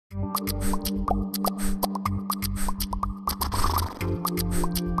Hey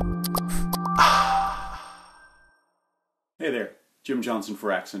there, Jim Johnson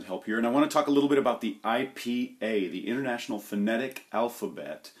for Accent Help here, and I want to talk a little bit about the IPA, the International Phonetic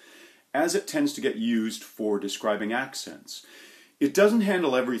Alphabet, as it tends to get used for describing accents. It doesn't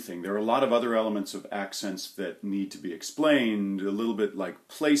handle everything. There are a lot of other elements of accents that need to be explained, a little bit like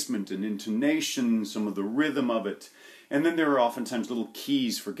placement and intonation, some of the rhythm of it, and then there are oftentimes little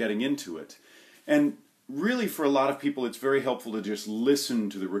keys for getting into it. And really, for a lot of people, it's very helpful to just listen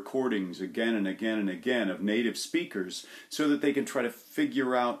to the recordings again and again and again of native speakers so that they can try to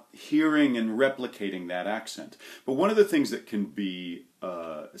figure out hearing and replicating that accent. But one of the things that can be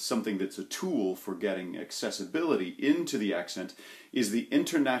something that's a tool for getting accessibility into the accent is the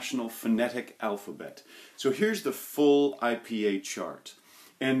International Phonetic Alphabet. So here's the full IPA chart.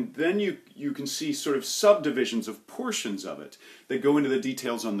 And then you can see sort of subdivisions of portions of it that go into the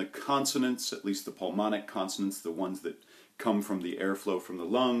details on the consonants, at least the pulmonic consonants, the ones that come from the airflow from the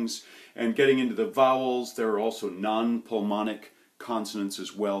lungs. And getting into the vowels, there are also non-pulmonic consonants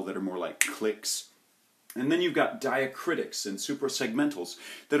as well that are more like clicks. And then you've got diacritics and suprasegmentals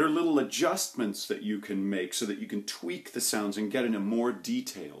that are little adjustments that you can make so that you can tweak the sounds and get into more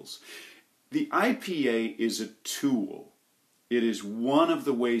details. The IPA is a tool. It is one of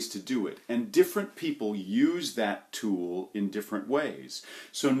the ways to do it, and different people use that tool in different ways.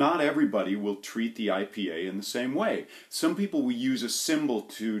 So not everybody will treat the IPA in the same way. Some people will use a symbol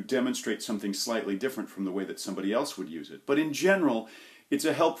to demonstrate something slightly different from the way that somebody else would use it. But in general, it's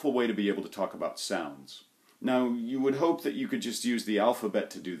a helpful way to be able to talk about sounds. Now, you would hope that you could just use the alphabet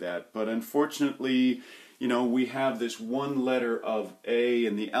to do that, but unfortunately, you know, we have this one letter of A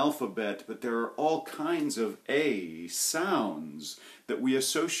in the alphabet, but there are all kinds of A sounds that we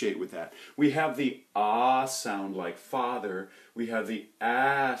associate with that. We have the ah sound like father. We have the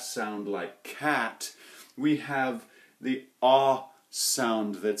ah sound like cat. We have the ah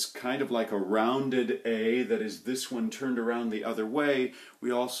sound that's kind of like a rounded A, that is this one turned around the other way.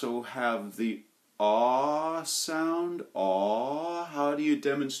 We also have the ah sound, ah. How do you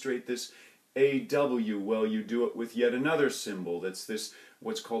demonstrate this AW? Well, you do it with yet another symbol that's this,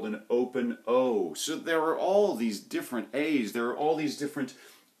 what's called an open O. So there are all these different A's, there are all these different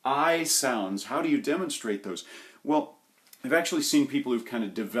I sounds. How do you demonstrate those? Well, I've actually seen people who've kind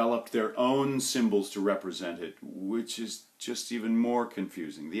of developed their own symbols to represent it, which is just even more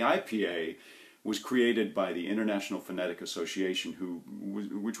confusing. The IPA was created by the International Phonetic Association,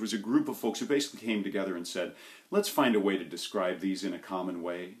 which was a group of folks who basically came together and said, let's find a way to describe these in a common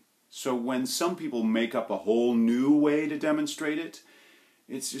way. So when some people make up a whole new way to demonstrate it,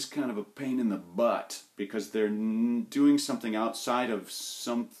 it's just kind of a pain in the butt because they're doing something outside of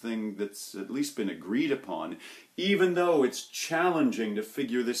something that's at least been agreed upon. Even though it's challenging to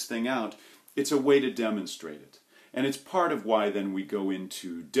figure this thing out, it's a way to demonstrate it. And it's part of why then we go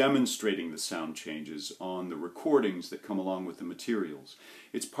into demonstrating the sound changes on the recordings that come along with the materials.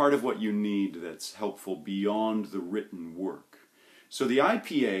 It's part of what you need that's helpful beyond the written work. So the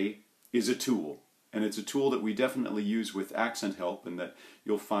IPA is a tool, and it's a tool that we definitely use with Accent Help and that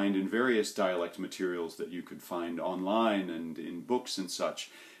you'll find in various dialect materials that you could find online and in books and such.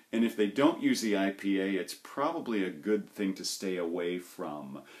 And if they don't use the IPA, it's probably a good thing to stay away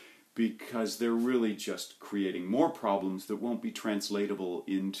from, because they're really just creating more problems that won't be translatable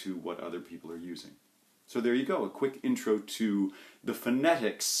into what other people are using. So there you go, a quick intro to the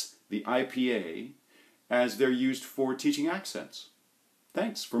phonetics, the IPA, as they're used for teaching accents.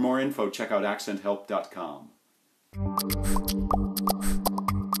 Thanks. For more info, check out accenthelp.com.